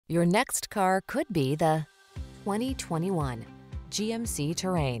Your next car could be the 2021 GMC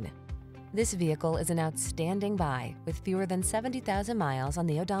Terrain. This vehicle is an outstanding buy with fewer than 70,000 miles on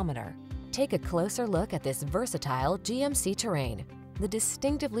the odometer. Take a closer look at this versatile GMC Terrain, the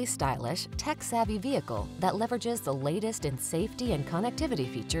distinctively stylish, tech-savvy vehicle that leverages the latest in safety and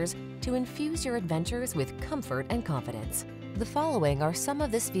connectivity features to infuse your adventures with comfort and confidence. The following are some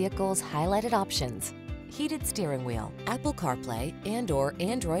of this vehicle's highlighted options: heated steering wheel, Apple CarPlay and/or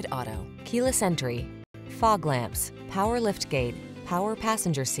Android Auto, keyless entry, fog lamps, power liftgate, power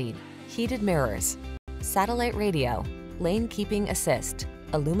passenger seat, heated mirrors, satellite radio, lane keeping assist,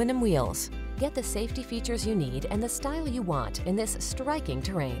 aluminum wheels. Get the safety features you need and the style you want in this striking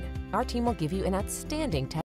Terrain. Our team will give you an outstanding test